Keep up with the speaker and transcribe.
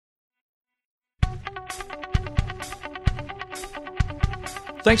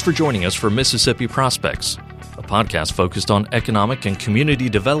Thanks for joining us for Mississippi Prospects, a podcast focused on economic and community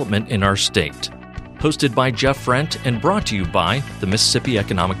development in our state. Hosted by Jeff Frent and brought to you by the Mississippi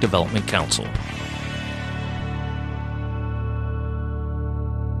Economic Development Council.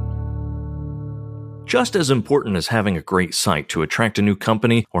 Just as important as having a great site to attract a new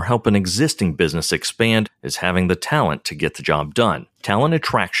company or help an existing business expand is having the talent to get the job done. Talent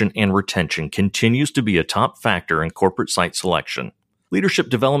attraction and retention continues to be a top factor in corporate site selection. Leadership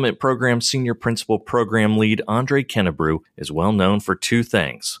Development Program Senior Principal Program Lead Andre Kennebrew is well known for two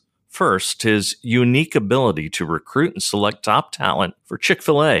things. First, his unique ability to recruit and select top talent for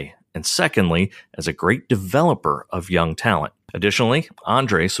Chick-fil-A, and secondly, as a great developer of young talent. Additionally,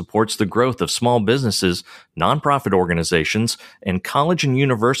 Andre supports the growth of small businesses, nonprofit organizations, and college and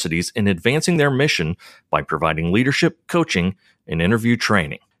universities in advancing their mission by providing leadership, coaching, and interview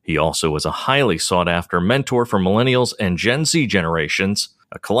training. He also is a highly sought-after mentor for millennials and Gen Z generations,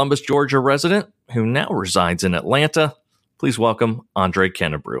 a Columbus, Georgia resident who now resides in Atlanta. Please welcome Andre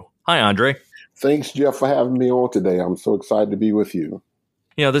Kennebrew. Hi, Andre. Thanks, Jeff, for having me on today. I'm so excited to be with you.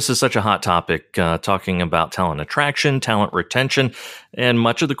 You know, this is such a hot topic, talking about talent attraction, talent retention, and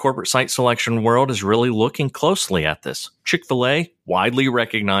much of the corporate site selection world is really looking closely at this. Chick-fil-A, widely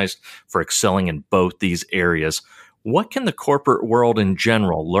recognized for excelling in both these areas. What can the corporate world in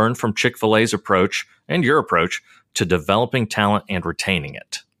general learn from Chick-fil-A's approach and your approach to developing talent and retaining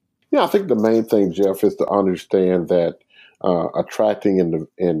it? Yeah, I think the main thing, Jeff, is to understand that attracting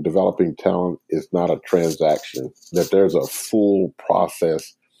and developing talent is not a transaction, that there's a full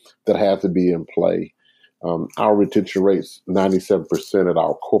process that has to be in play. Our retention rate's 97% at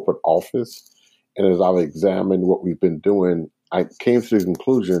our corporate office. And as I've examined what we've been doing, I came to the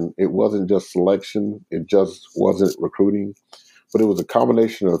conclusion it wasn't just selection, it just wasn't recruiting, but it was a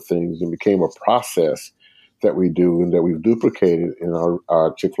combination of things and became a process that we do and that we've duplicated in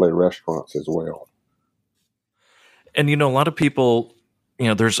our Chick-fil-A restaurants as well. And, you know, a lot of people, you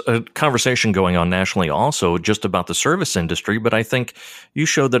know, there's a conversation going on nationally also just about the service industry, but I think you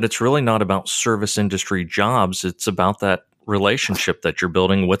showed that it's really not about service industry jobs. It's about that relationship that you're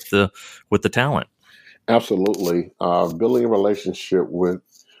building with the talent. Absolutely. Building a relationship with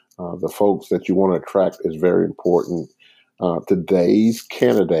the folks that you want to attract is very important. Today's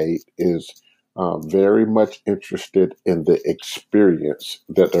candidate is very much interested in the experience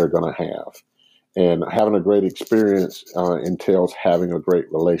that they're going to have. And having a great experience entails having a great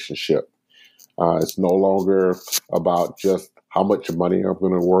relationship. It's no longer about just how much money I'm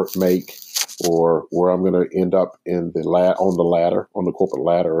going to make or where I'm going to end up on the corporate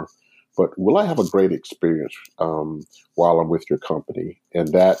ladder. But will I have a great experience while I'm with your company? And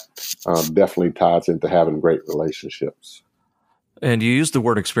that definitely ties into having great relationships. And you use the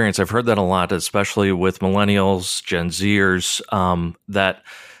word experience. I've heard that a lot, especially with millennials, Gen Zers, that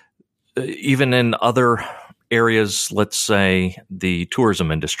even in other areas, let's say the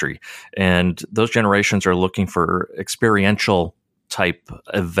tourism industry, and those generations are looking for experiential type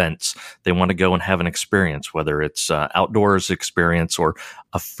events. They want to go and have an experience, whether it's outdoors experience or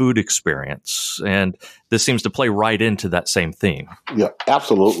a food experience. And this seems to play right into that same theme. Yeah,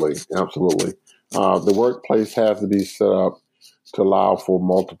 absolutely. Absolutely. The workplace has to be set up to allow for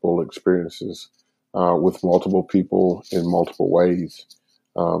multiple experiences with multiple people in multiple ways.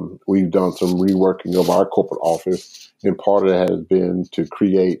 We've done some reworking of our corporate office, and part of that has been to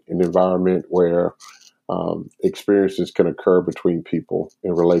create an environment where experiences can occur between people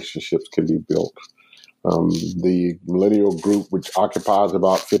and relationships can be built. The millennial group, which occupies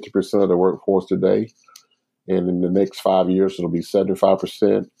about 50% of the workforce today, and in the next 5 years, it'll be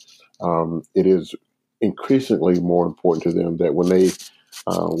 75%. It is increasingly more important to them that when they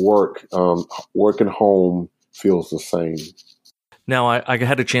work and home feels the same. Now, I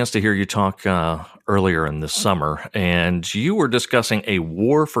had a chance to hear you talk earlier in the summer, and you were discussing a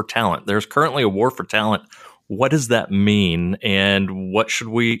war for talent. There's currently a war for talent. What does that mean, and what do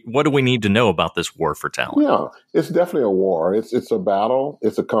we need to know about this war for talent? Yeah, it's definitely a war. It's a battle.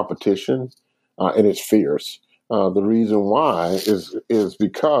 It's a competition, and it's fierce. The reason why is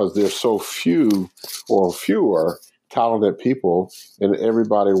because there's so few or fewer talented people, and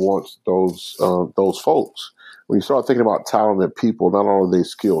everybody wants those folks. When you start thinking about talented people, not only are they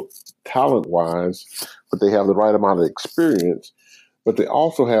skilled talent-wise, but they have the right amount of experience, but they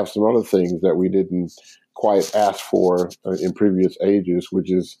also have some other things that we didn't quite ask for in previous ages, which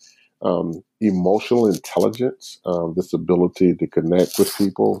is emotional intelligence, this ability to connect with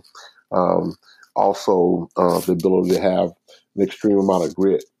people, also the ability to have an extreme amount of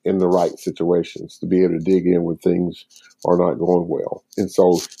grit in the right situations, to be able to dig in when things are not going well. And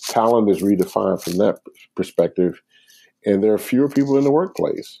so talent is redefined from that perspective. and there are fewer people in the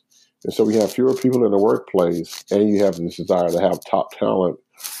workplace. And so we have fewer people in the workplace, and you have this desire to have top talent.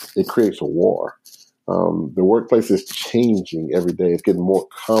 It creates a war. The workplace is changing every day. It's getting more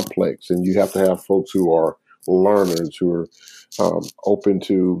complex, and you have to have folks who are learners, who are open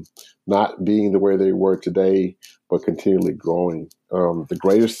to not being the way they were today, but continually growing. The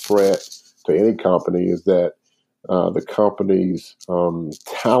greatest threat to any company is that the company's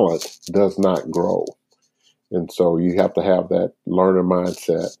talent does not grow. And so you have to have that learner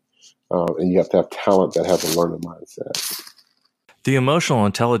mindset, and you have to have talent that has a learner mindset. The emotional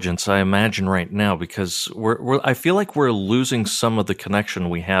intelligence, I imagine right now, because I feel like we're losing some of the connection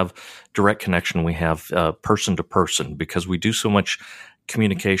we have, direct connection we have, person to person, because we do so much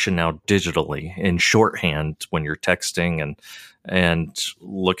communication now digitally in shorthand when you're texting and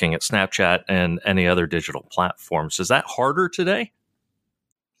looking at Snapchat and any other digital platforms. Is that harder today?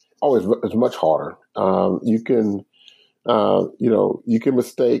 Oh, it's much harder. You can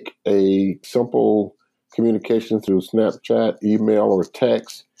mistake a simple communication through Snapchat, email, or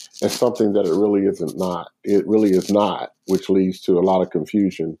text as something that it really isn't not. It really is not, which leads to a lot of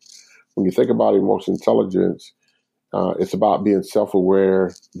confusion. When you think about emotional intelligence, it's about being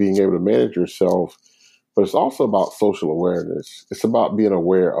self-aware, being able to manage yourself, but it's also about social awareness. It's about being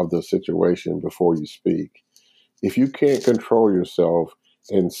aware of the situation before you speak. If you can't control yourself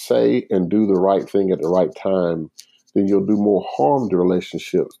and say and do the right thing at the right time, then you'll do more harm to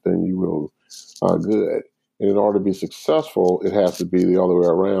relationships than you will good. And in order to be successful, it has to be the other way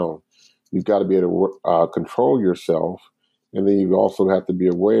around. You've got to be able to control yourself, and then you also have to be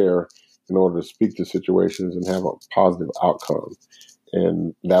aware in order to speak to situations and have a positive outcome.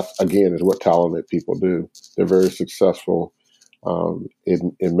 And that's, again, is what talented people do. They're very successful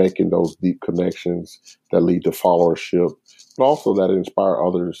in making those deep connections that lead to followership, but also that inspire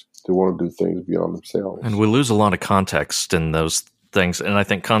others to want to do things beyond themselves. And we lose a lot of context in those things. And I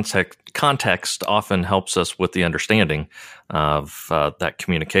think context often helps us with the understanding of that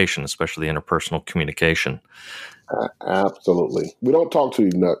communication, especially interpersonal communication. Absolutely. We don't talk to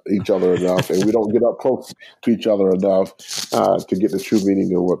each other enough, and we don't get up close to each other enough to get the true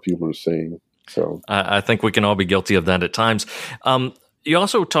meaning of what people are saying. So I think we can all be guilty of that at times. You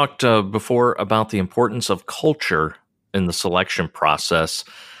also talked before about the importance of culture in the selection process.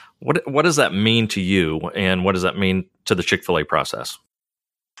 What does that mean to you, and what does that mean to the Chick-fil-A process?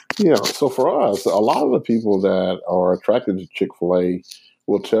 Yeah, so for us, a lot of the people that are attracted to Chick-fil-A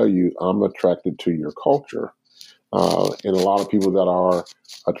will tell you, I'm attracted to your culture. And a lot of people that are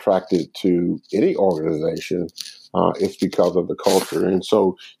attracted to any organization, it's because of the culture. And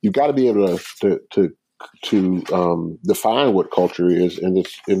so you've got to be able to define what culture is in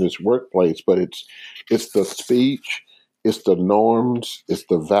this workplace. But it's the speech, it's the norms, it's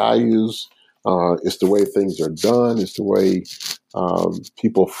the values, it's the way things are done, it's the way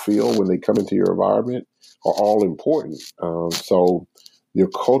people feel when they come into your environment are all important. So your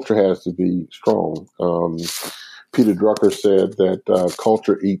culture has to be strong. Peter Drucker said that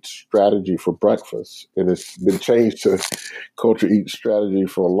culture eats strategy for breakfast, and it's been changed to culture eats strategy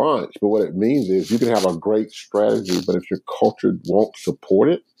for lunch. But what it means is you can have a great strategy, but if your culture won't support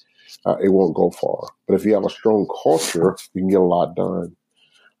it, it won't go far. But if you have a strong culture, you can get a lot done.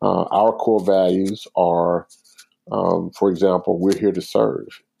 Our core values are, for example, we're here to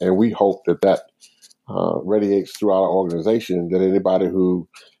serve, and we hope that radiates throughout our organization, that anybody who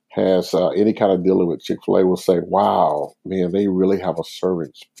has any kind of dealing with Chick-fil-A will say, wow, man, they really have a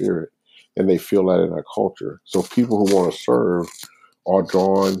servant spirit, and they feel that in our culture. So people who want to serve are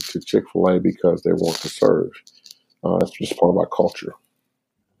drawn to Chick-fil-A because they want to serve. That's just part of our culture.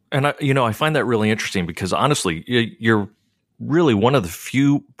 And I find that really interesting because honestly, you're really one of the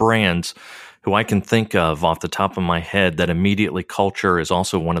few brands who I can think of off the top of my head that immediately culture is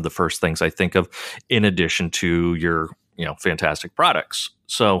also one of the first things I think of, in addition to your fantastic products.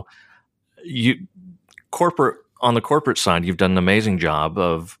 So on the corporate side, you've done an amazing job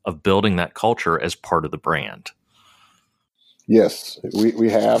of building that culture as part of the brand. Yes,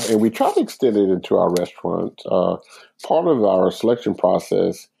 we have, and we try to extend it into our restaurant. Part of our selection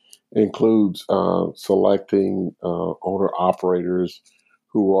process includes selecting owner-operators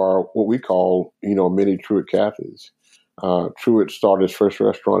who are what we call, mini Truett Cafes. Truett started his first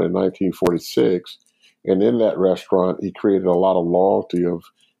restaurant in 1946, and in that restaurant, he created a lot of loyalty of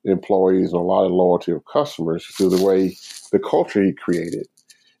employees and a lot of loyalty of customers through the way, the culture he created.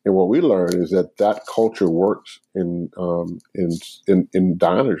 And what we learned is that culture works in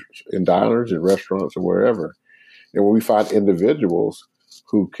diners, in restaurants, or wherever. And when we find individuals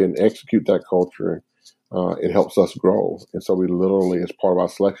who can execute that culture, it helps us grow. And so we literally, as part of our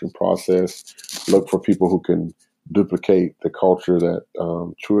selection process, look for people who can duplicate the culture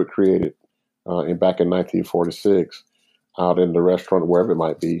that Truett created back in 1946 out in the restaurant, wherever it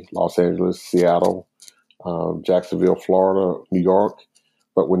might be, Los Angeles, Seattle, Jacksonville, Florida, New York.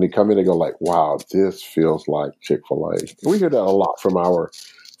 But when they come in, they go like, wow, this feels like Chick-fil-A. And we hear that a lot from our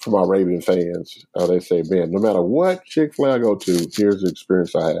Raven fans. They say, man, no matter what Chick-fil-A I go to, here's the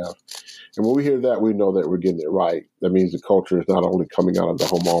experience I have. And when we hear that, we know that we're getting it right. That means the culture is not only coming out of the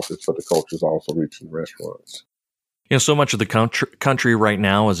home office, but the culture is also reaching the restaurants. So much of the country right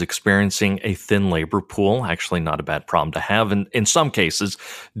now is experiencing a thin labor pool, actually not a bad problem to have in some cases,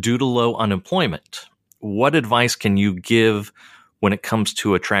 due to low unemployment. What advice can you give when it comes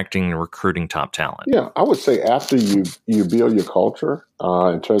to attracting and recruiting top talent? Yeah, I would say after you build your culture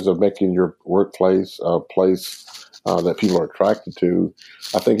in terms of making your workplace a place that people are attracted to,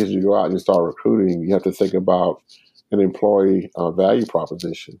 I think as you go out and you start recruiting, you have to think about an employee value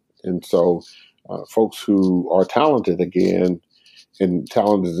proposition. And so folks who are talented, again, and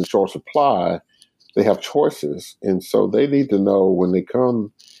talent is in short supply, they have choices. And so they need to know when they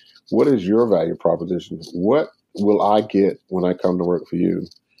come, what is your value proposition? What will I get when I come to work for you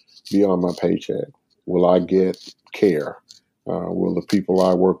beyond my paycheck? Will I get care? Will the people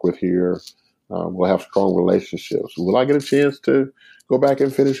I work with here will have strong relationships? Will I get a chance to go back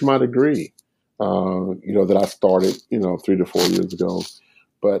and finish my degree, that I started, 3 to 4 years ago?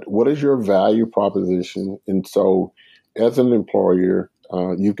 But what is your value proposition? And so as an employer,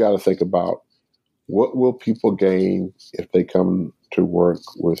 you've got to think about what will people gain if they come to work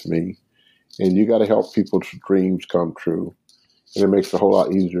with me? And you got to help people's dreams come true. And it makes it a whole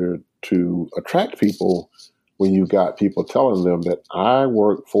lot easier to attract people when you got people telling them that I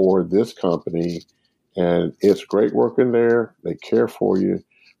work for this company and it's great working there. They care for you,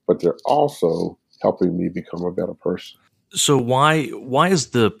 but they're also helping me become a better person. So why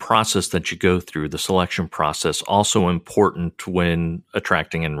is the process that you go through, the selection process, also important when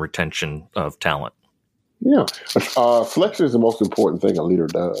attracting and retention of talent? Yeah, selection is the most important thing a leader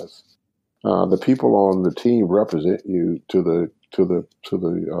does. The people on the team represent you to the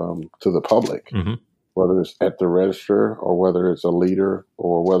public, mm-hmm. whether it's at the register or whether it's a leader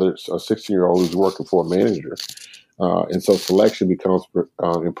or whether it's a 16-year-old who's working for a manager. And so selection becomes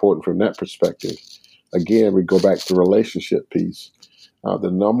important from that perspective. Again, we go back to the relationship piece.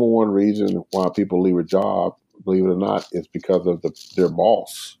 The number one reason why people leave a job, believe it or not, is because of their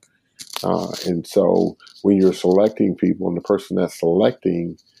boss. And so when you're selecting people and the person that's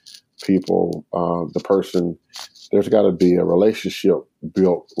selecting people, there's got to be a relationship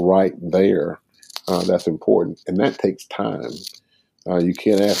built right there. That's important. And that takes time. You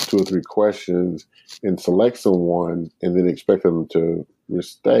can't ask 2 or 3 questions and select someone and then expect them to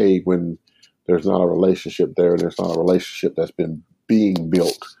stay when there's not a relationship there and there's not a relationship that's been being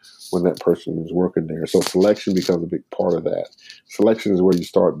built when that person is working there. So selection becomes a big part of that. Selection is where you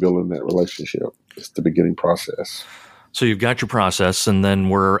start building that relationship. It's the beginning process. So you've got your process, and then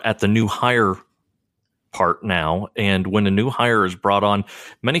we're at the new hire part now. And when a new hire is brought on,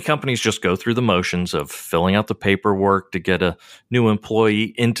 many companies just go through the motions of filling out the paperwork to get a new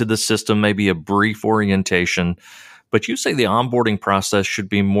employee into the system, maybe a brief orientation. But you say the onboarding process should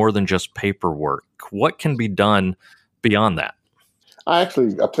be more than just paperwork. What can be done beyond that? I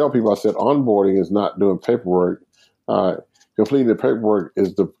tell people, I said, onboarding is not doing paperwork. Completing the paperwork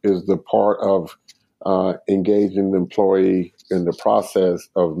is the part of engaging the employee in the process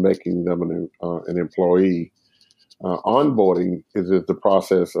of making them an employee. Onboarding is the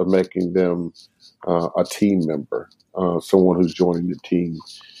process of making them a team member, someone who's joining the team.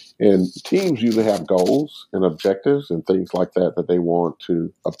 And teams usually have goals and objectives and things like that they want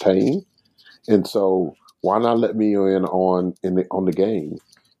to obtain. And so why not let me in on the game?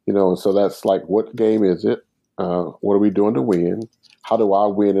 And so that's like, what game is it? What are we doing to win? How do I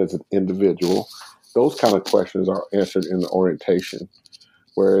win as an individual? Those kind of questions are answered in the orientation.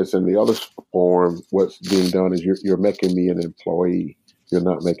 Whereas in the other form, what's being done is you're making me an employee. You're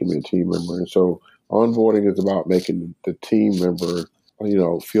not making me a team member. And so onboarding is about making the team member,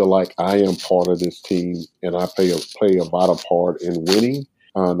 feel like I am part of this team and I play a vital part in winning,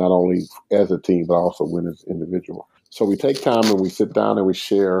 not only as a team, but also win as an individual. So we take time and we sit down and we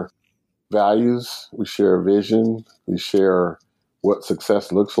share values, we share vision, we share what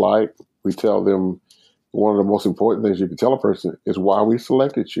success looks like. We tell them one of the most important things you can tell a person is why we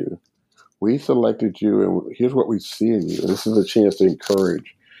selected you. We selected you, and here's what we see in you. And this is a chance to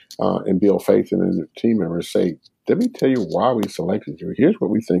encourage and build faith in the team members. Say, let me tell you why we selected you. Here's what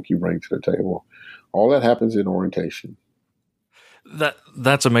we think you bring to the table. All that happens in orientation.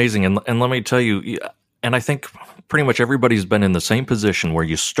 That's amazing. And let me tell you, and I think pretty much everybody's been in the same position where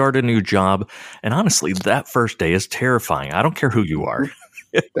you start a new job, and honestly, that first day is terrifying. I don't care who you are.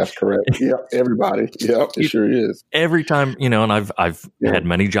 That's correct. Yep, everybody. Yep, it sure is. Every time, and I've Yeah. had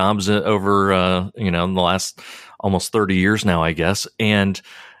many jobs over, in the last almost 30 years now, I guess. And,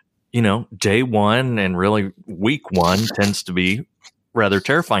 day one and really week one tends to be rather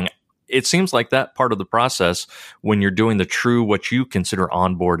terrifying. It seems like that part of the process, when you're doing the true, what you consider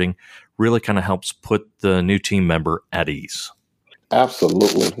onboarding, really kind of helps put the new team member at ease.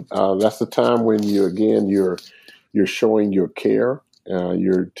 Absolutely. That's the time when you're showing your care.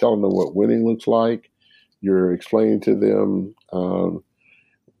 You're telling them what winning looks like. You're explaining to them,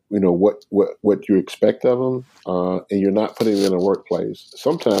 what you expect of them, and you're not putting them in a workplace.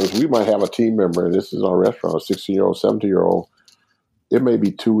 Sometimes we might have a team member, and this is our restaurant, a 16-year-old, 17-year-old. It may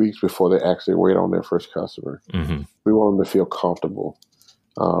be 2 weeks before they actually wait on their first customer. Mm-hmm. We want them to feel comfortable.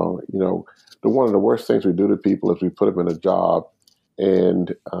 One of the worst things we do to people is we put them in a job,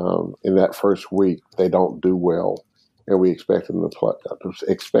 and in that first week they don't do well, and we expect them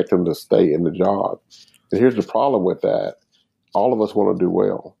to stay in the job. And here's the problem with that: all of us want to do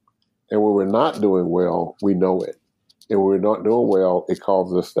well, and when we're not doing well, we know it. And when we're not doing well, it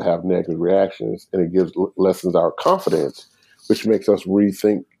causes us to have negative reactions, and it lessens our confidence, which makes us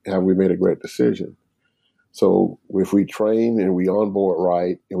rethink, have we made a great decision? So if we train and we onboard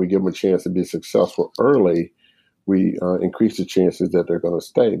right and we give them a chance to be successful early, we increase the chances that they're going to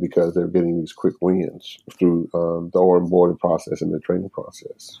stay because they're getting these quick wins through the onboarding process and the training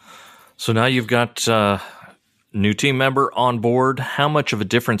process. So now you've got new team member on board. How much of a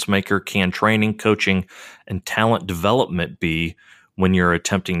difference maker can training, coaching, and talent development be when you're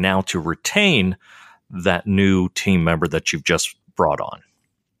attempting now to retain that new team member that you've just brought on?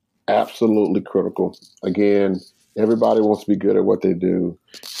 Absolutely critical. Again, everybody wants to be good at what they do,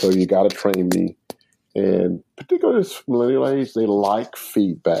 so you got to train me. And particularly this millennial age, they like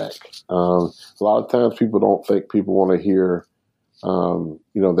feedback. A lot of times people don't think people want to hear,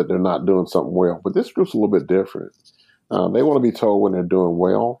 that they're not doing something well. But this group's a little bit different. They want to be told when they're doing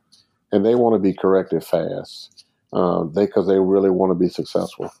well, and they want to be corrected fast because they really want to be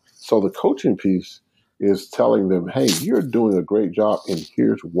successful. So the coaching piece is telling them, hey, you're doing a great job, and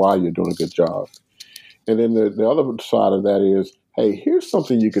here's why you're doing a good job. And then the other side of that is, hey, here's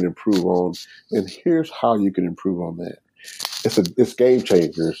something you can improve on, and here's how you can improve on that. It's game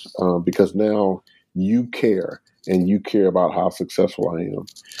changers because now you care, and you care about how successful I am.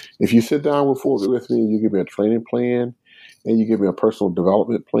 If you sit down with me and you give me a training plan, and you give me a personal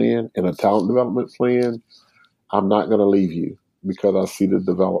development plan and a talent development plan, I'm not going to leave you because I see the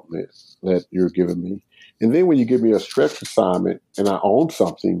development that you're giving me. And then when you give me a stretch assignment and I own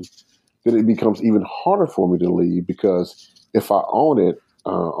something, then it becomes even harder for me to leave because if I own it,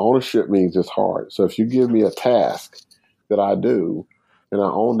 ownership means it's hard. So if you give me a task that I do and I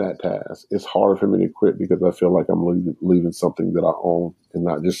own that task, it's harder for me to quit because I feel like I'm leaving something that I own and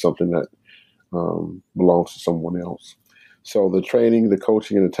not just something that belongs to someone else. So the training, the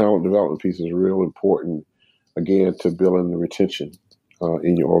coaching, and the talent development piece is real important, again, to building the retention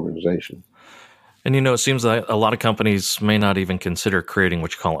in your organization. And, it seems like a lot of companies may not even consider creating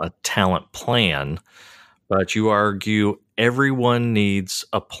what you call a talent plan, but you argue everyone needs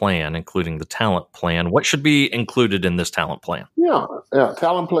a plan, including the talent plan. What should be included in this talent plan? Yeah.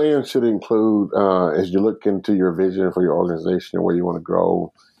 Talent plan should include, as you look into your vision for your organization and where you want to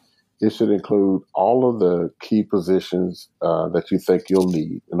grow, it should include all of the key positions that you think you'll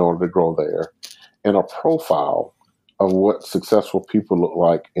need in order to grow there, and a profile of what successful people look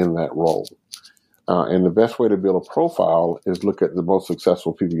like in that role. And the best way to build a profile is look at the most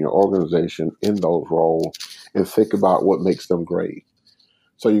successful people in your organization in those roles and think about what makes them great.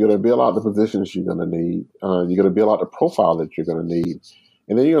 So you're going to build out the positions you're going to need. You're going to build out the profile that you're going to need.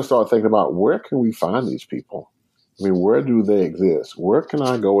 And then you're going to start thinking about, where can we find these people? I mean, where do they exist? Where can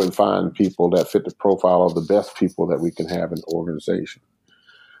I go and find people that fit the profile of the best people that we can have in the organization?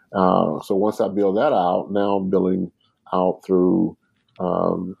 So once I build that out, now I'm building out through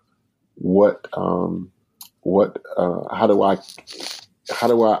how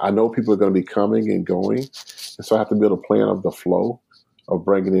do I know people are going to be coming and going. And so I have to build a plan of the flow of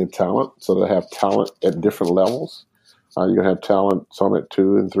bringing in talent so that I have talent at different levels. You're going to have talent, some at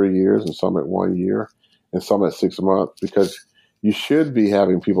 2 and 3 years and some at 1 year and some at 6 months, because you should be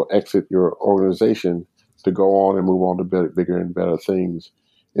having people exit your organization to go on and move on to bigger and better things.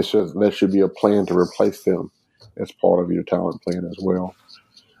 There should be a plan to replace them as part of your talent plan as well.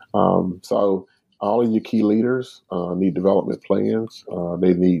 So all of your key leaders need development plans.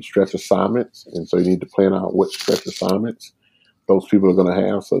 They need stretch assignments. And so you need to plan out what stretch assignments those people are going to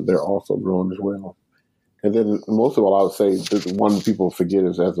have so they're also growing as well. And then most of all, I would say that the one people forget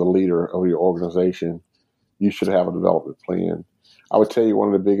is as a leader of your organization, you should have a development plan. I would tell you one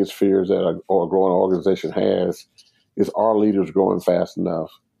of the biggest fears that a growing organization has is, are leaders growing fast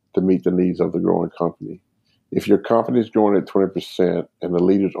enough to meet the needs of the growing company? If your company is growing at 20% and the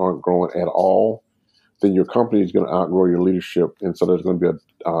leaders aren't growing at all, then your company is going to outgrow your leadership. And so there's going to be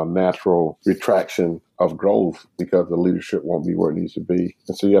a natural retraction of growth because the leadership won't be where it needs to be.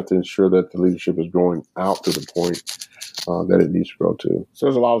 And so you have to ensure that the leadership is growing out to the point that it needs to grow to. So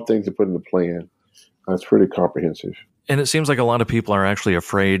there's a lot of things to put in the plan. It's pretty comprehensive. And it seems like a lot of people are actually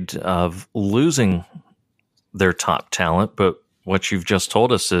afraid of losing their top talent, but what you've just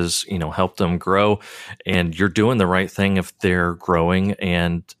told us is, help them grow, and you're doing the right thing if they're growing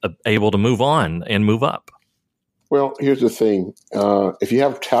and able to move on and move up. Well, here's the thing. If you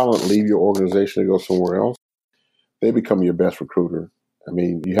have talent leave your organization and go somewhere else, they become your best recruiter. I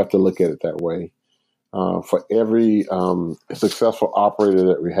mean, you have to look at it that way. For every successful operator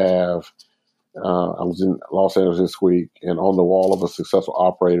that we have, I was in Los Angeles this week, and on the wall of a successful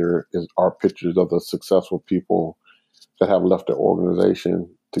operator are pictures of the successful people that have left their organization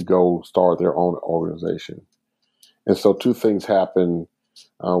to go start their own organization. And so two things happen.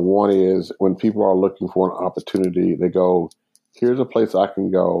 One is when people are looking for an opportunity, they go, here's a place I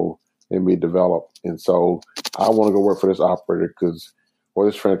can go and be developed. And so I want to go work for this operator or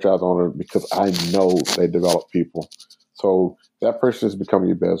this franchise owner because I know they develop people. So that person is becoming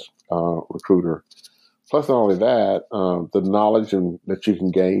your best recruiter. Plus, not only that, the knowledge that you can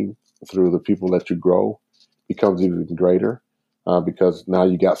gain through the people that you grow becomes even greater because now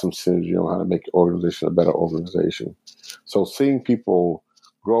you got some synergy on how to make your organization a better organization. So seeing people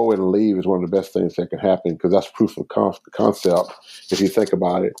grow and leave is one of the best things that can happen because that's proof of concept, if you think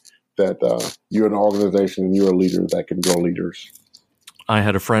about it, that you're an organization and you're a leader that can grow leaders. I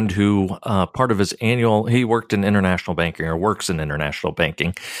had a friend who part of his he worked in international banking or works in international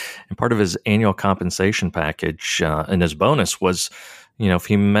banking, and part of his annual compensation package and his bonus was, if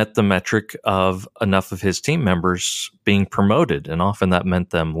he met the metric of enough of his team members being promoted, and often that meant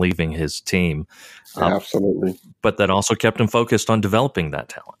them leaving his team. Absolutely. But that also kept him focused on developing that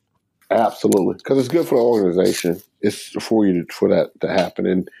talent. Absolutely. Because it's good for the organization. It's for that to happen.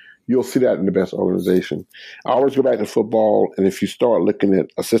 And you'll see that in the best organization. I always go back to football, and if you start looking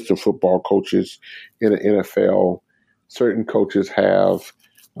at assistant football coaches in the NFL, certain coaches have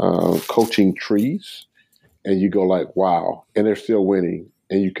coaching trees, and you go like, wow, and they're still winning.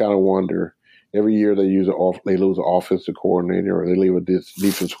 And you kind of wonder, every year they lose an offensive coordinator or they leave a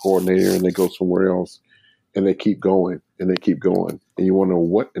defensive coordinator and they go somewhere else, and they keep going and they keep going. And you wonder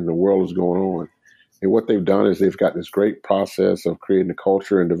what in the world is going on. And what they've done is they've got this great process of creating a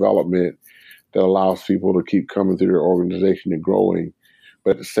culture and development that allows people to keep coming through their organization and growing.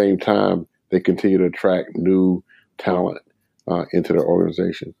 But at the same time, they continue to attract new talent into their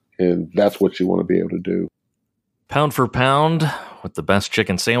organization. And that's what you want to be able to do. Pound for pound, with the best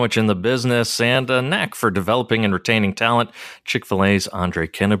chicken sandwich in the business and a knack for developing and retaining talent, Chick-fil-A's Andre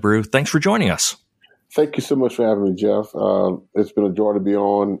Kennebrew. Thanks for joining us. Thank you so much for having me, Jeff. It's been a joy to be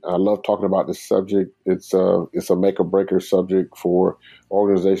on. I love talking about this subject. It's a make or breaker subject for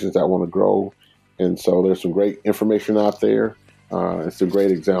organizations that want to grow. And so there's some great information out there. It's some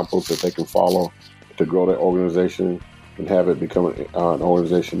great examples that they can follow to grow their organization and have it become an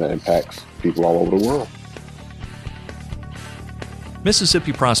organization that impacts people all over the world.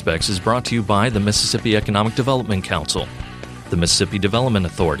 Mississippi Prospects is brought to you by the Mississippi Economic Development Council, the Mississippi Development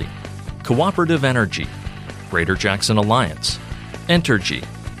Authority, Cooperative Energy, Greater Jackson Alliance, Entergy,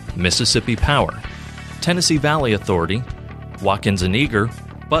 Mississippi Power, Tennessee Valley Authority, Watkins & Eager,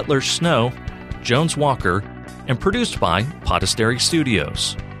 Butler Snow, Jones Walker, and produced by Podastery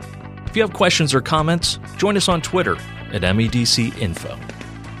Studios. If you have questions or comments, join us on Twitter at MEDC Info.